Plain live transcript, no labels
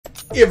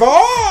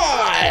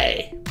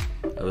Eevee!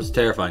 That was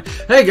terrifying.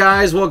 Hey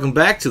guys, welcome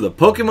back to the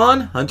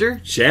Pokemon Hunter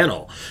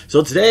channel.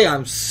 So today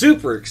I'm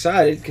super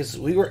excited because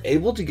we were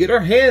able to get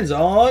our hands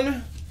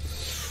on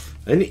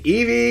an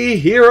Eevee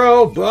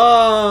Hero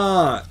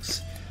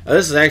box. Now,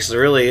 this is actually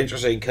really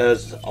interesting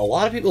because a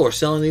lot of people are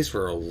selling these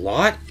for a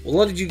lot.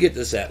 What did you get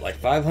this at? Like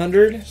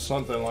 500?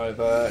 Something like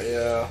that,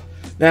 yeah.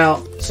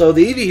 Now, so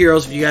the Eevee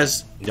Heroes, if you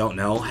guys don't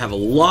know, have a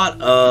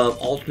lot of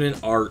alternate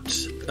art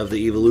of the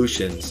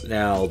evolutions.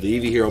 Now, the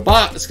Eevee Hero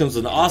box comes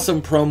with an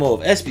awesome promo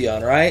of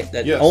Espeon, right?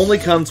 That only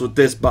comes with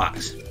this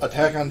box.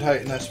 Attack on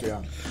Titan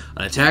Espeon.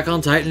 An Attack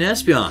on Titan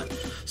Espeon.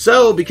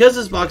 So, because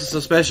this box is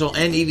so special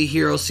and Eevee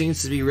Hero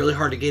seems to be really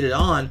hard to get it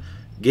on.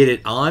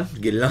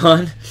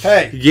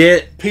 Hey,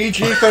 get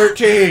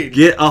PG-13.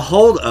 Get a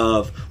hold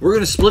of. We're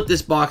going to split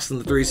this box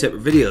into 3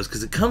 separate videos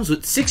because it comes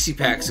with 60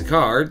 packs of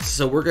cards.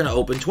 So we're going to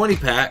open 20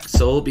 packs.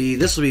 So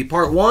this will be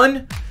part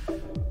 1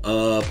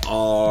 of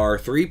our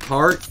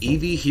 3-part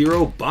Eevee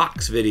Hero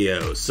box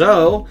video.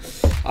 So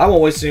I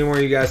won't waste any more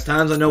of you guys'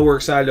 time. I know we're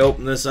excited to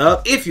open this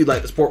up. If you'd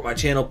like to support my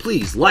channel,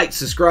 please like,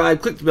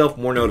 subscribe, click the bell for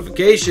more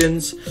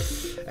notifications,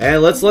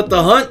 and let's let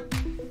the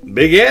hunt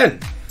begin.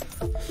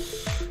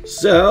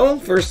 So,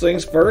 first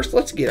things first,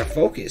 let's get a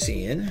focus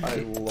in. I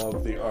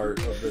love the art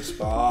of this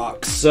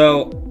box.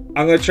 So,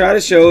 I'm going to try to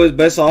show as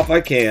best off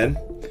I can,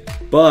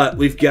 but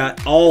we've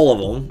got all of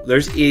them.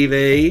 There's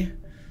Eevee,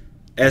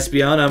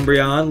 Espeon,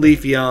 Umbreon,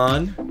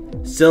 Leafeon,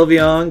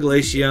 Sylveon,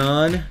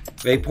 Glaceon,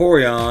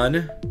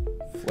 Vaporeon,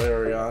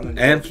 Flareon,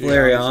 and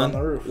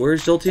Flareon.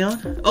 Where's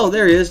Jolteon? Oh,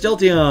 there he is,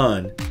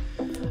 Jolteon.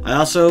 I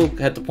also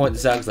had to point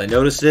this out because I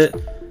noticed it.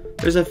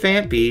 There's a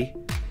Phanpy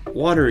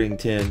watering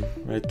tin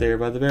right there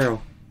by the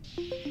barrel.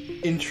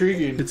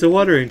 Intriguing. It's a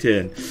watering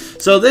tin.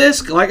 So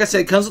this, like I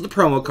said, comes with the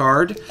promo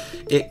card.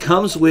 It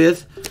comes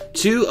with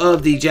 2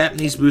 of the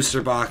Japanese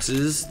booster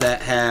boxes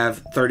that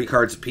have 30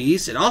 cards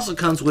apiece. It also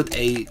comes with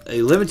a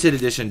limited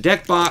edition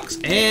deck box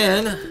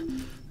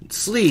and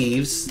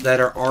sleeves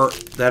that are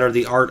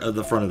the art of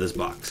the front of this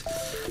box.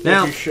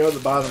 Now, if you show the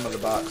bottom of the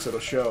box, it'll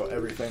show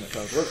everything that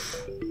comes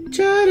with it.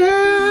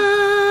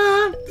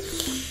 Ta-da!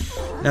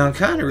 Now I'm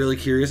kind of really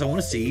curious. I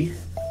want to see.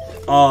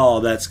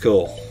 Oh, that's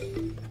cool.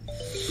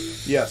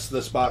 Yes,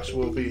 this box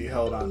will be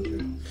held on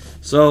to.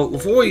 So,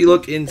 before we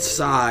look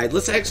inside,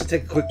 let's actually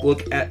take a quick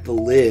look at the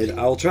lid.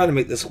 I'll try to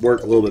make this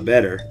work a little bit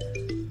better.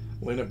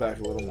 Lean it back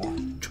a little more.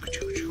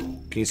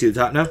 Can you see the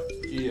top now?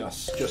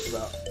 Yes, just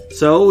about.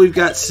 So, we've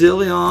got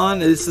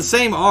Sylveon. It's the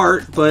same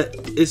art, but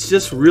it's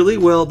just really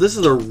well. This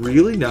is a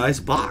really nice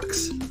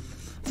box.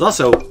 It's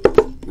also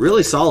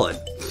really solid.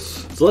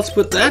 So, let's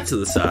put that to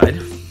the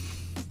side.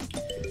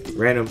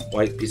 Random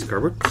white piece of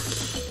cardboard.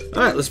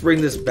 Alright, let's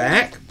bring this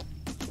back.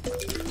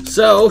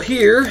 So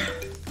here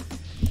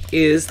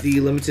is the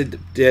limited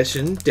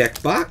edition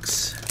deck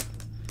box.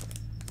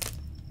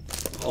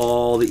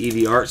 All the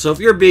Eevee art. So if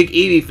you're a big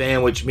Eevee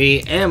fan, which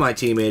me and my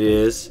teammate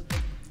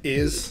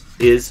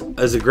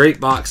is a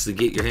great box to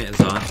get your hands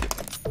on.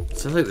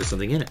 Sounds like there's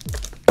something in it.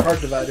 Card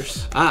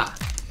dividers.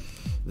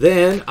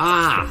 Then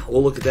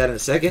we'll look at that in a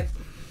second.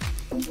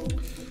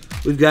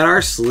 We've got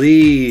our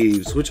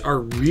sleeves, which are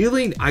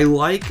really, I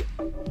like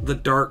the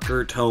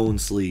darker tone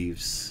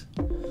sleeves.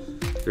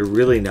 They're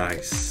really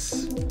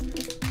nice.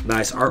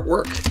 Nice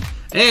artwork.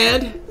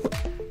 And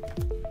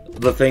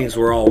the things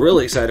we're all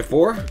really excited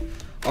for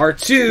are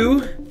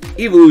 2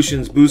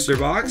 Evolutions booster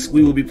box.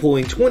 We will be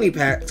pulling 20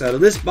 packs out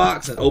of this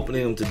box and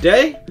opening them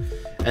today.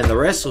 And the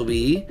rest will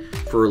be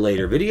for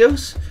later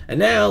videos. And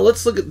now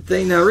let's look at the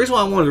thing. Now the reason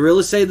why I wanted to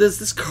really say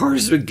this card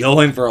has been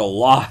going for a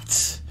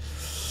lot.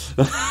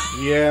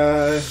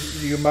 Yeah,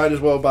 you might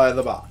as well buy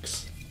the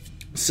box.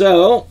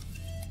 So,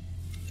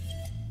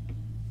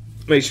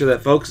 make sure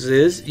that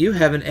focuses. You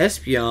have an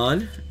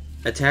Espeon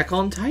Attack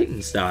on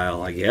Titan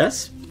style, I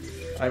guess.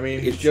 I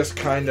mean, he's just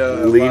kind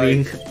of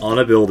leaning on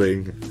a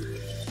building.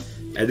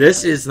 And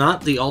this is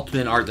not the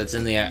ultimate art that's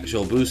in the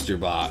actual booster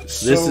box.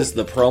 So this is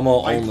the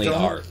promo only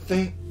art.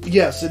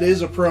 Yes, it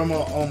is a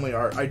promo only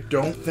art. I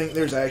don't think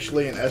there's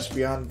actually an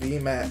Espeon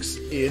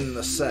VMAX in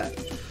the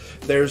set.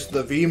 There's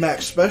the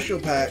VMAX special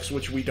packs,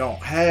 which we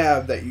don't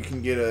have, that you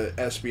can get a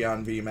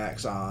Espeon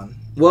VMAX on.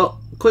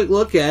 Well, quick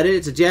look at it.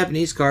 It's a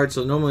Japanese card,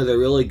 so normally they're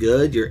really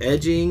good. Your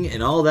edging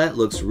and all that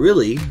looks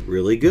really,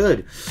 really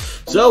good.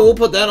 So we'll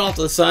put that off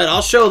to the side.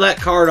 I'll show that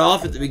card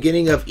off at the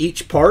beginning of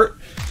each part,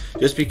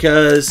 just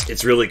because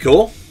it's really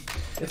cool.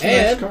 It's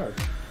a nice card.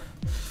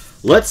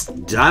 Let's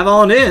dive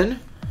on in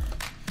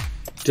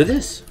to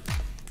this.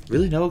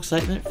 Really no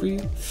excitement for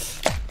you?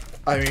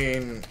 I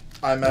mean,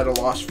 I'm at a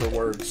loss for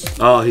words.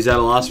 Oh, he's at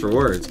a loss for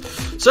words.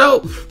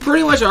 So,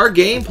 pretty much our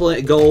game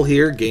plan goal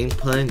here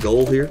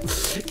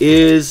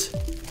is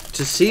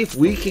to see if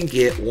we can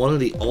get one of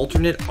the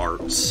alternate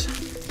arts,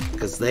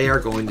 because they are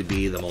going to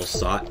be the most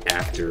sought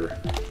after.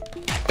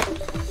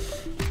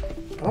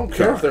 I don't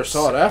care if they're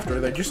sought after,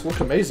 they just look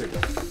amazing.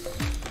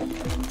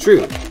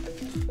 True.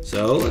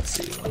 So, let's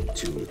see. 1,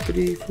 2,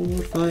 3, 4,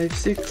 5,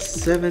 6,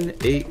 7,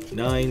 8,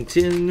 9,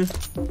 10.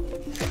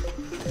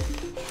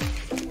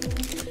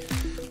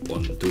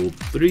 1, 2,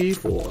 3,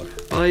 4.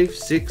 5,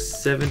 6,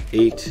 7,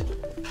 8,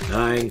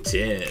 9,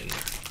 10.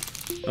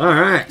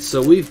 Alright,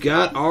 so we've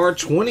got our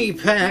 20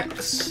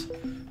 packs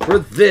for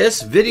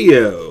this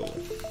video.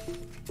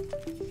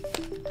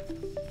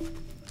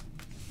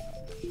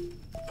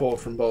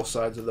 Pulled from both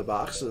sides of the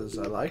boxes.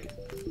 I like it.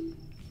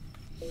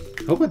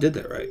 Hope I did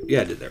that right.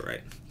 Yeah, I did that right.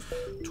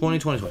 20,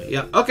 20, 20.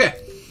 Yeah, okay.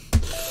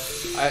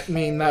 I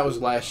mean, that was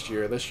last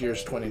year. This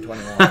year's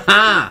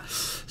 2021.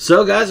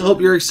 So, guys, I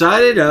hope you're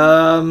excited.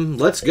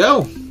 Let's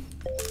go.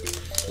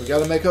 We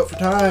got to make up for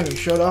time. You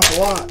showed off a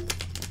lot.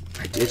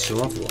 I did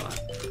show off a lot.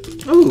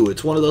 Ooh,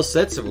 it's one of those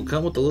sets that will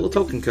come with the little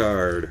token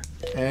card.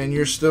 And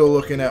you're still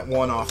looking at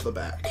one off the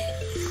back.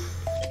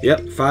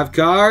 Yep, 5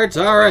 cards.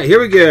 All right, here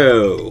we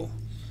go.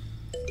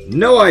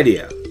 No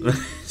idea.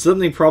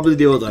 Something probably to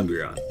deal with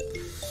Umbreon.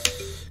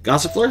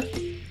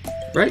 Gossifleur?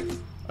 Right?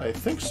 I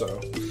think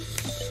so.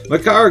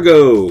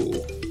 Macargo.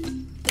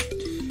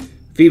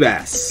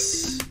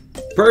 Feebas.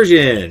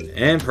 Persian.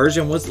 And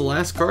Persian was the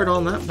last card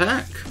on that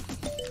pack.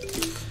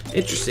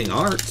 Interesting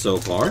art so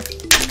far.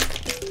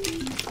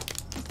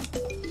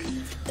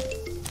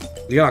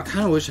 Yeah, I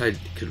kind of wish I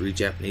could read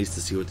Japanese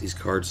to see what these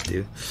cards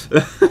do.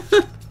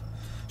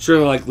 Sure,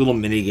 they're like little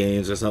mini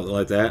games or something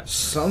like that.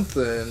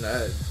 Something.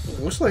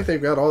 Looks like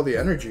they've got all the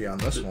energy on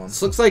this one.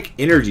 This looks like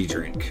energy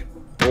drink.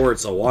 Or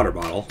it's a water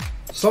bottle.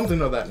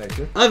 Something of that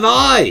nature.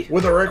 Eevee!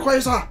 With a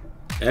Rayquaza!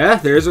 Yeah,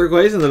 there's a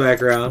Rayquaza in the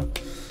background.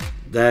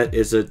 That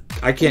is a...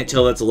 I can't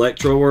tell that's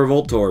Electro or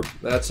Voltorb.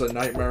 That's a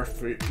Nightmare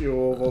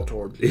Fuel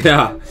Voltorb.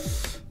 Yeah.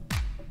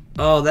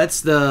 Oh,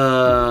 that's the...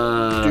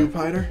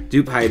 Dewpider?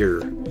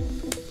 Dewpider.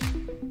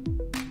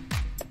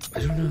 I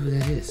don't know who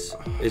that is.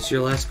 It's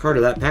your last card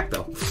of that pack,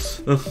 though.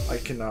 I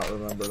cannot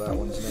remember that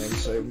one's name.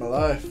 Saved my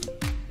life.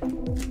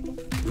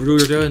 We're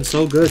doing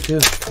so good, too.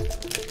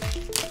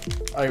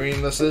 I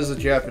mean, this is a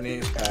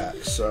Japanese pack,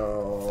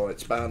 so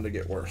it's bound to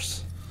get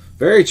worse.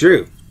 Very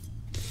true.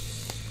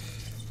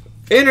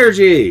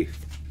 Energy.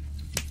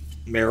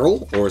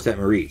 Meryl, or is that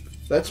Marie?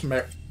 That's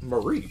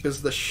Marie,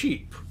 is the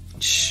sheep.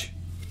 Shh.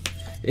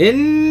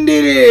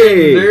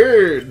 Indeed.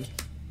 Nerd.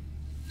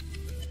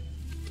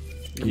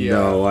 Yeah.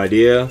 No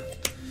idea.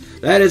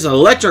 That is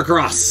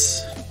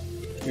Electrocross.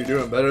 You're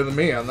doing better than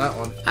me on that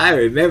one. I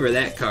remember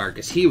that card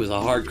because he was a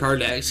hard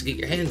card to actually get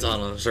your hands on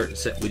a certain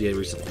set we did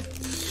recently.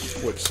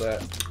 Which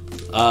set?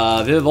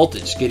 Vivid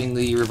Voltage, getting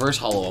the reverse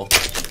hollow.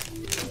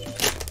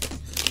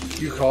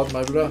 You called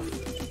my bluff.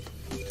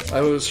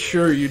 I was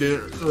sure you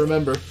didn't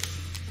remember.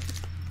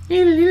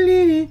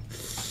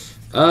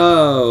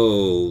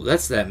 Oh,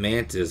 that's that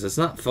Mantis. It's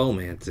not Faux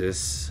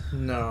Mantis.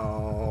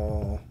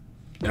 No.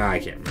 I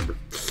can't remember.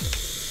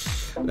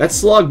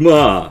 That's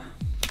Slugma.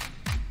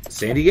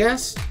 Sandy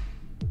Gas?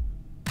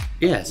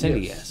 Yeah,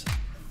 Sandy Gas.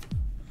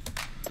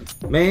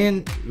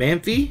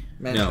 Manphy?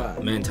 No,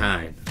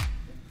 Mantine.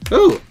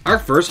 Oh, our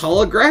first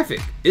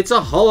holographic. It's a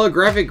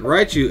holographic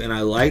Raichu, and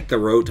I like the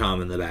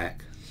Rotom in the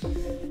back.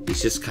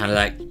 He's just kind of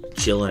like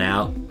chilling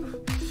out.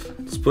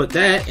 Let's put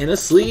that in a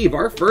sleeve.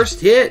 Our first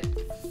hit.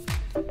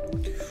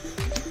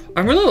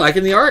 I'm really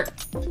liking the art.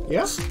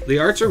 Yes. The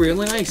arts are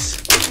really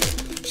nice.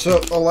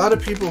 So, a lot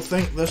of people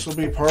think this will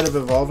be part of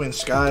Evolving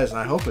Skies, and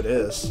I hope it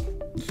is.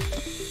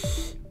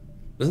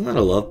 Isn't that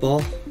a love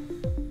ball?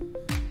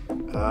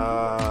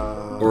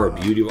 Or a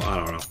beauty ball? I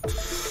don't know.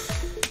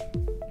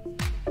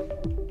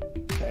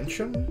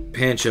 Pancham?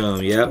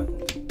 Pancham, yep.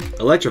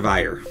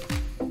 Electivire.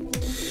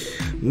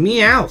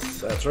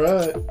 Meowth. That's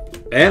right.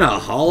 And a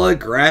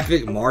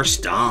holographic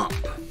Marstomp.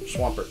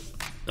 Swampert.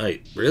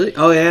 Wait, really?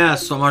 Oh, yeah.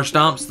 So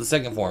Marstomp's the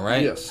second form,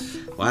 right? Yes.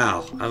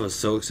 Wow. I was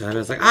so excited. I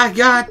was like, I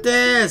got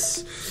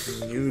this.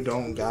 You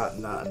don't got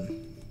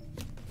nothing.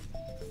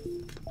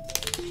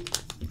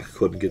 I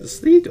couldn't get the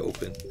sleeve to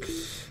open.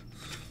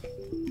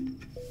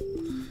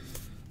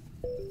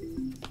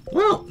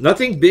 Well,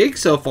 nothing big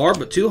so far,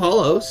 but 2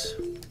 hollows.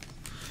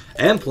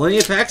 And plenty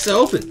of packs to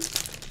open.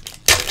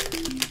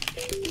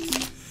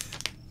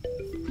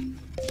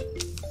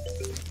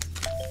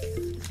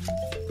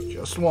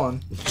 Just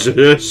one.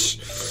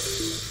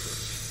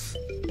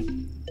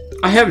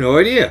 I have no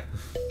idea.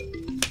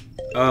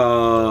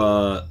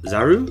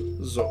 Zaru?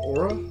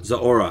 Zora?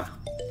 Zaora.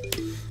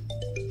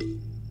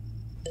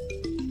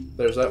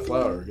 There's that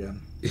flower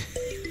again.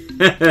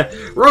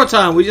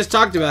 Rotom, we just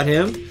talked about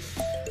him.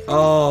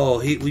 Oh,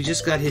 we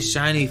just got his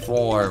shiny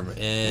form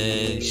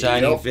and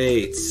Shiny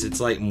Fates. It's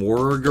like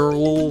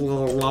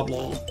Morgirl, blah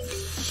blah.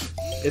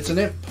 It's an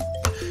imp.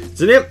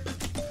 It's an imp.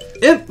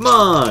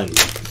 Impmon.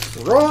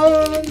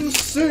 Wrong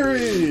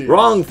series.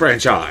 Wrong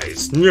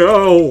franchise.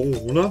 No,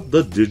 not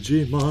the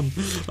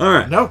Digimon. All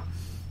right. No.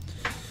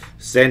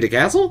 Sandy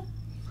Castle.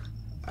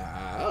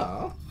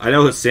 Ah. I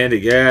know it's Sandy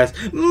Gas.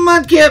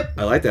 Mudkip.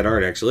 I like that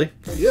art actually.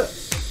 Yeah.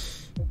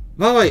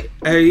 By the way,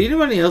 are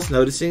anybody else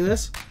noticing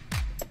this?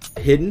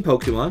 Hidden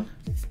Pokemon.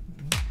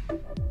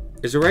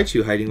 There's a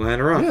Raichu hiding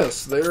behind a rock.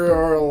 Yes, there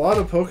are a lot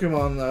of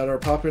Pokemon that are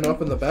popping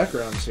up in the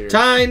backgrounds here.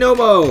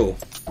 Tynomo.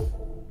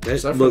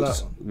 That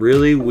looks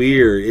really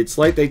weird. It's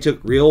like they took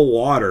real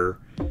water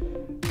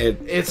and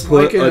It's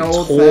put like an a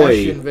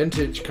old-fashioned toy.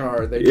 vintage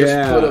card. They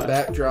just put a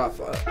backdrop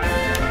on it.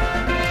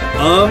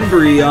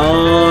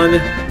 Umbreon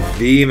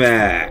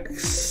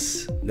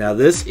VMAX. Now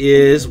this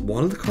is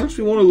one of the cards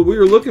we were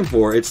looking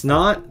for. It's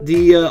not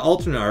the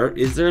alternate art.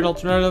 Is there an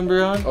alternate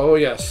Umbreon? Oh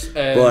yes,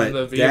 and But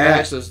the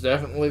VMAX is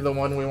definitely the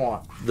one we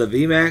want. The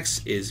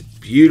VMAX is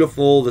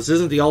beautiful. This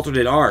isn't the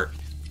alternate art,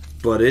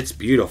 but it's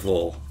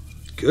beautiful.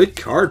 Good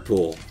card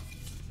pull.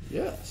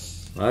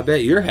 Yes. I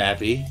bet you're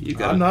happy. You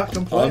got I'm not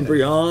complaining.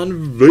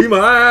 Umbreon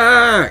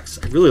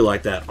VMAX. I really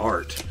like that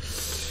art.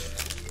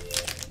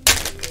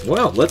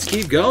 Well, let's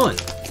keep going.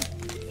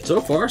 So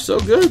far, so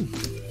good.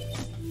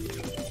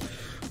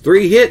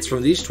 3 hits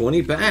from these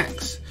 20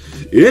 packs.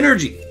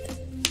 Energy.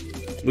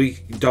 We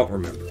don't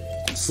remember.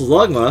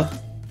 Slugma.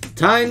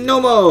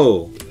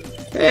 Tynomo.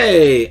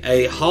 Hey,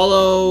 a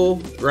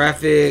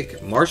holographic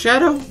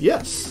Marshadow?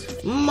 Yes.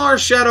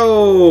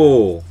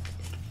 Marshadow.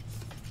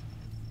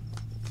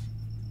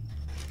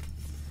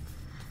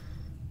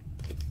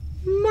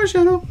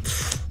 Marshadow.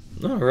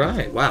 All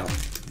right. Wow.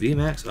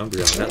 VMAX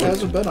Umbreon. That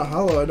hasn't been a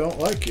holo I don't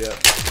like yet.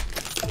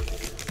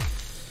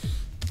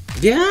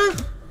 Yeah.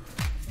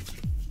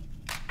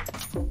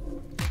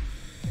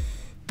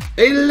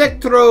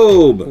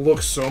 Electrobe.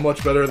 Looks so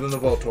much better than the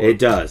Voltorb. It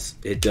does.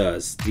 It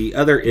does. The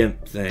other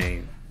imp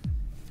thing.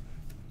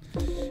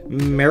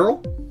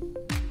 Meryl?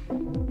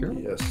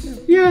 Yes.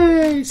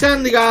 Yay!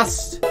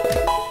 Sandygast!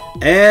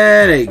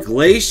 And a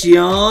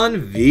Glaceon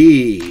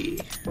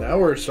V. Now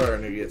we're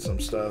starting to get some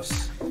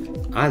stuffs.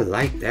 I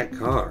like that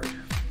card.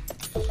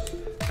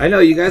 I know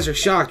you guys are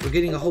shocked. We're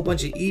getting a whole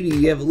bunch of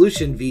Eevee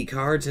Evolution V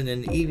cards in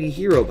an Eevee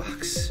Hero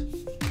box.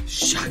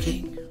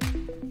 Shocking.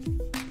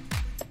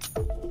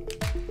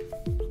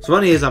 What's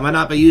funny is I might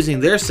not be using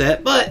their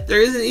set, but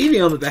there is an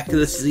Eevee on the back of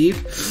the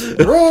sleeve.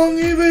 Wrong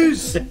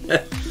Eevees!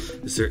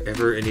 Is there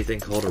ever anything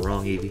called a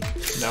wrong Eevee?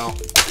 No.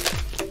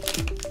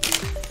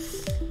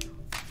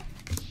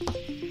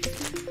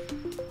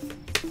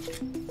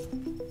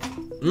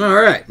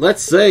 Alright,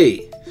 let's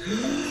see.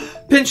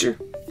 Pinscher.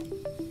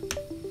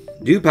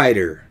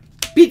 Dewpider.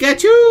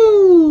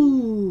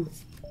 Pikachu!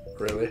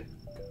 Really?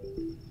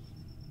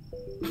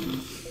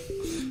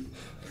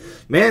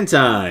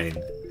 Mantine.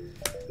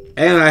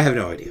 And I have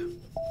no idea.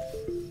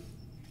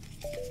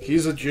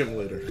 He's a gym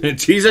leader.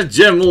 He's a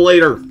gym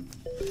leader.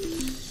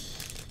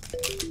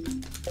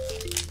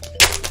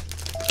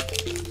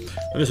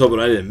 I'm just hoping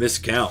I didn't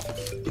miscount.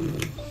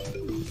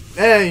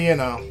 You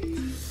know.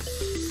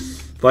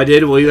 If I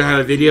did, we'll either have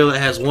a video that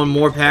has one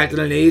more pack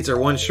than it needs or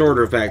one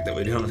shorter pack that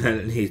we don't have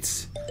it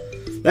needs.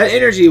 That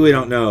energy we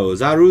don't know.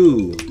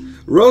 Zaru.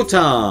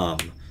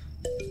 Rotom.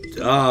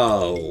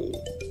 Oh.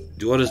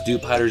 What does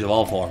Dewpiders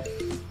evolve for?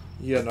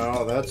 You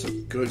know, that's a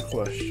good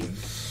question.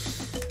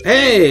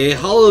 Hey,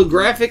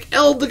 holographic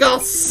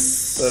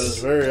Eldegoss. That is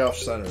very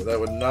off-center. That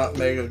would not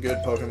make a good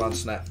Pokemon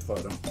Snap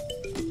photo.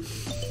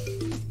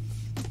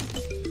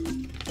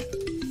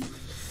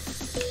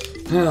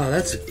 Oh,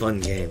 that's a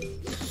fun game.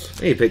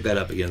 I need to pick that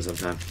up again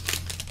sometime.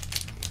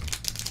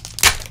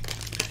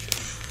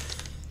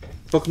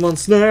 Pokemon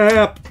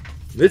Snap!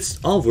 It's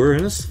over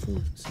and it's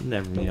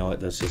never, you know what,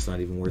 that's just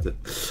not even worth it.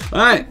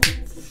 Alright!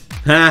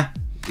 Ha!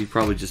 You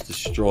probably just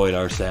destroyed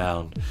our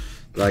sound.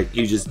 Like,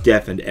 you just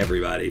deafened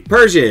everybody.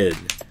 Persian!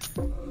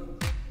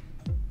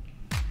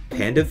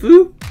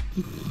 Pandafu?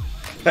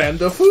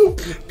 Pandafu?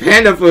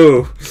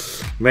 Pandafu!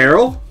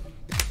 Meryl?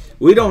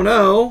 We don't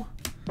know.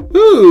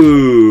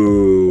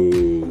 Ooh!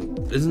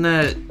 Isn't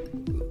that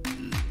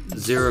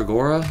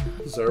Zeragora?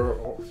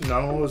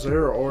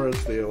 Zeraora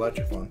is the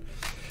electric one.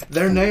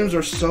 Their names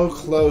are so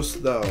close,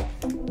 though.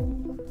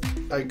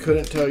 I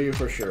couldn't tell you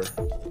for sure.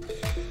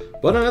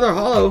 But another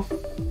holo.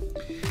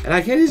 And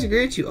I can't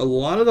disagree with you. A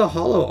lot of the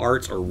holo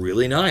arts are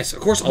really nice. Of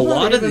course, I'm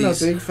lot of these... I'm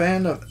not even a big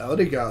fan of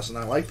Eldegoss, and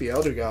I like the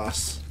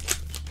Eldegoss.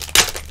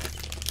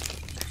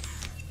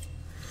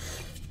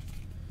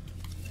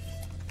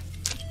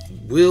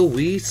 Will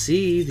we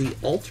see the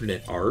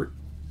alternate art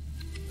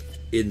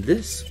in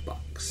this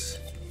box?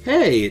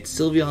 Hey, it's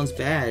Sylveon's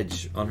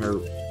badge on her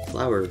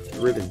flower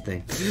ribbon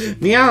thing.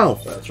 Meow!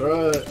 That's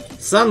right.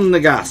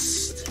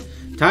 Sandygast.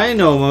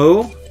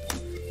 Tynomo.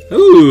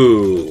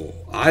 Ooh,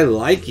 I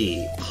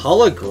likey.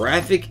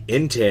 Holographic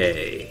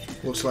Entei.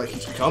 Looks like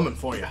he's coming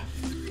for you.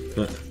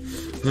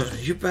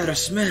 You better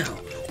smell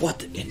what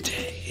the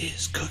Entei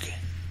is cooking.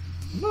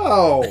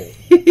 No!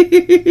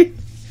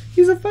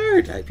 He's a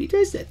fire type. He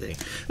does that thing.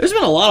 There's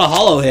been a lot of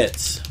holo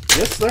hits.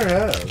 Yes, there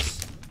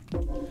has.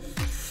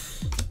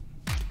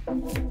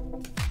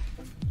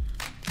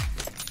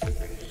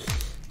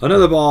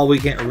 Another ball we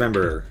can't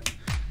remember.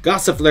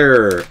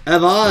 Gossifleur.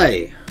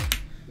 Eevee.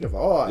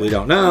 Eevee. We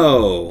don't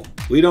know.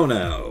 We don't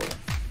know.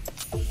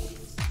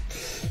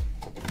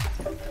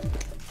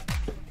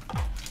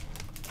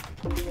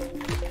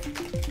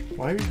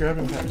 Why are you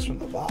grabbing packs from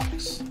the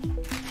box?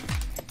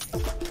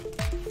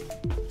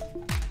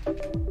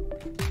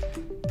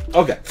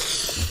 Okay.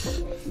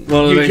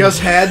 Well, You just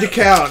had to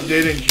count,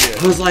 didn't you?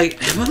 I was like,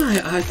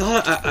 I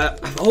thought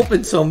I've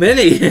opened so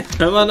many.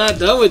 Am I not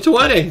done with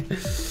 20?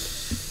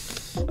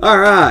 All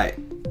right.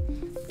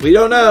 We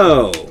don't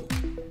know.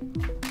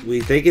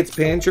 We think it's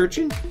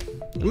Panchurchin.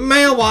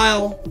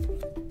 Malewild.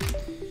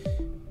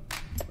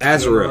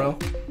 Azurill.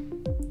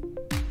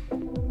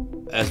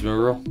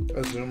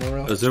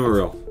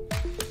 Azumarill.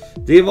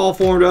 The evolved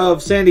form of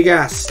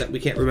Sandygast that we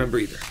can't remember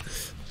either.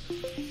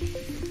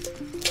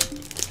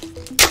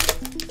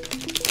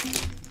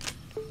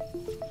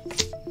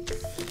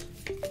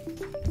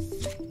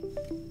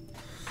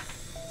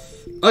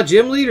 A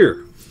gym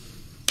leader.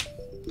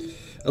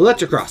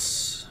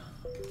 Electrocross.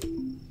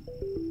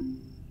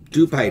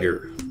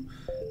 Dupiter.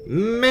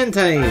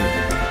 Mentine.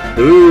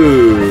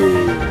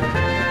 Ooh.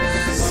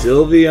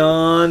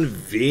 Sylveon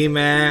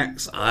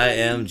VMAX. I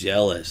am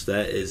jealous.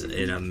 That is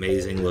an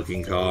amazing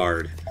looking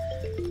card.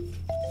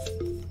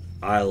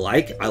 I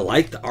like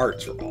the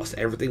arts for almost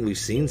everything we've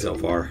seen so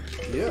far.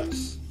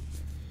 Yes.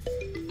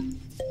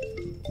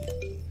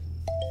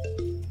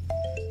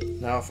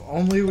 Now, if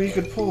only we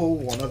could pull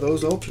one of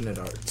those alternate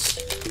arts.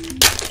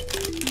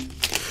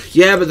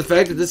 Yeah, but the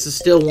fact that this is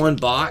still one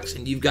box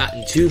and you've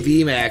gotten 2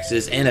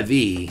 VMAXs and a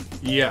V.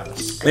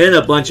 Yes. And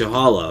a bunch of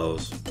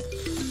hollows.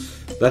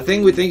 The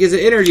thing we think is an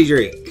energy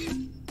drink.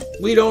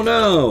 We don't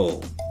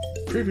know.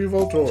 Creepy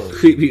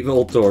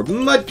Voltorb.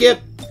 Mudkip.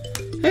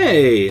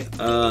 Hey,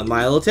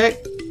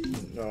 Milotech?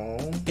 No.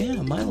 Yeah,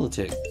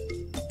 Milotech.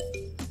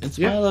 It's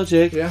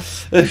Milotech. Yeah.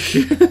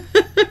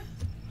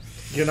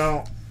 You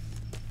know,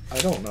 I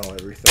don't know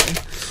everything.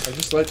 I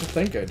just like to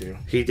think I do.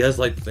 He does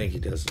like to think he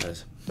does.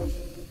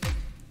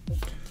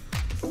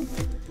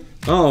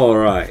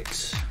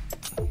 Alright.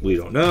 We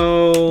don't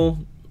know.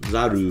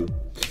 Zaru.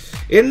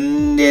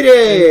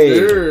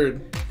 Indide.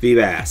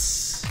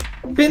 Feebas.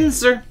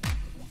 Pinsir.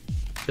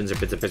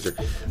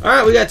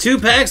 Alright, we got 2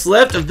 packs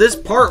left of this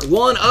part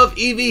 1 of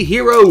Eevee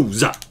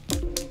Heroes.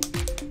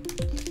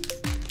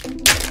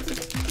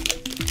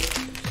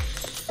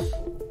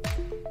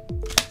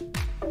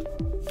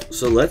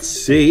 So let's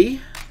see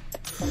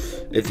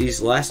if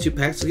these last 2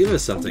 packs will give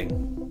us something.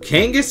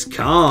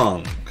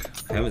 Kangaskong.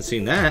 I haven't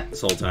seen that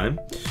this whole time.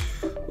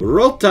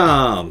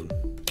 Rotom.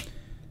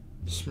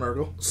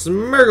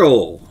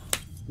 Smirgle.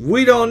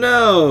 We don't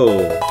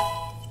know.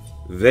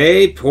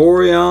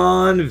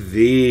 Vaporeon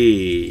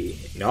V.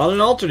 Not an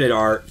alternate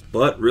art,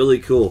 but really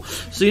cool.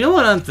 So you know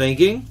what I'm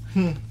thinking?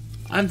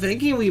 I'm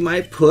thinking we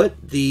might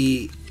put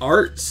the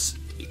arts...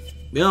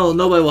 You know,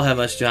 nobody will have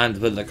much time to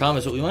put in the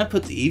comments, but we might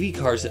put the Eevee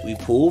cards that we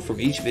pull from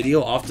each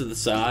video off to the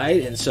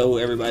side and show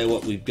everybody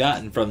what we've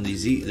gotten from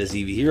this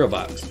Eevee Hero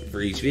box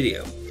for each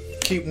video.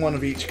 Keep one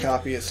of each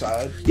copy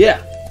aside.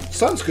 Yeah.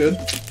 Sounds good.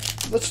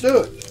 Let's do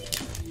it.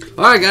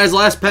 Alright guys,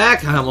 last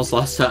pack. I almost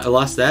lost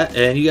that.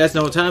 And you guys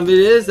know what time it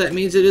is. That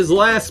means it is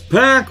last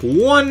pack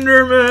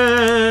Wonderment.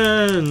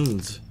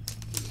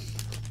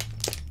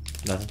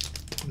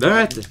 Nothing.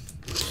 Alright then.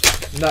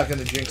 Not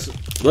gonna jinx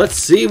it. Let's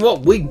see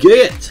what we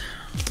get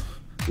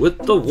with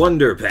the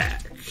Wonder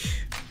Pack.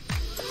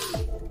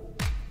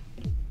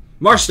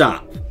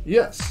 Marstop.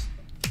 Yes.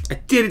 I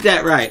did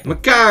that right.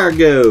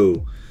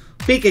 Macargo.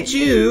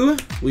 Pikachu.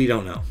 We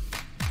don't know.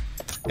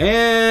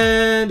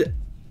 And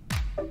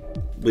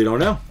we don't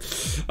know.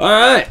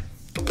 Alright.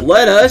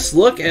 Let us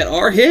look at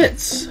our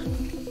hits.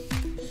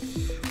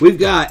 We've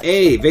got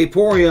a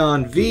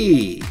Vaporeon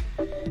V,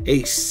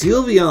 a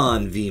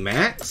Sylveon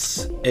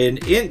VMAX, an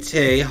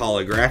Entei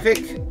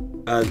holographic,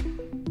 a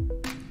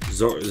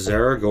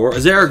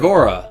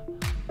Zaragora.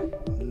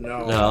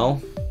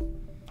 No.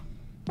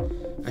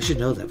 I should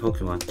know that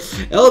Pokemon.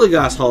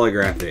 Eldegoss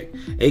holographic,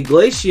 a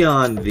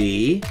Glaceon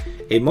V,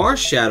 a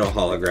Marshadow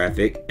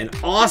holographic, an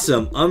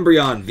awesome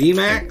Umbreon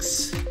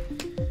VMAX,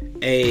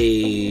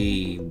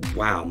 a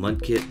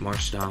Mudkip,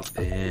 Marshtomp,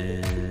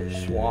 and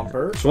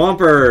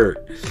Swampert,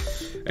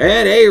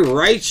 and a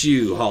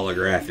Raichu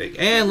holographic.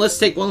 And let's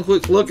take one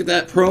quick look at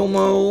that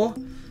promo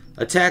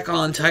Attack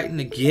on Titan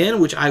again,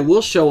 which I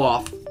will show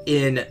off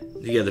in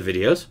the other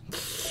videos.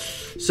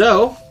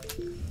 So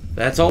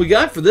that's all we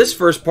got for this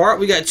first part.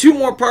 We got 2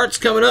 more parts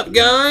coming up,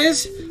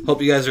 guys.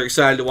 Hope you guys are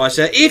excited to watch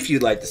that. If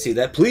you'd like to see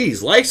that,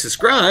 please like,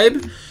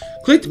 subscribe,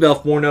 click the bell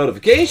for more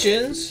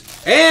notifications,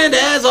 and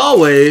as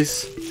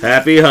always,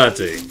 happy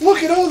hunting.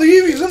 Look at all the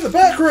Eevees in the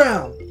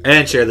background.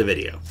 And share the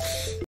video.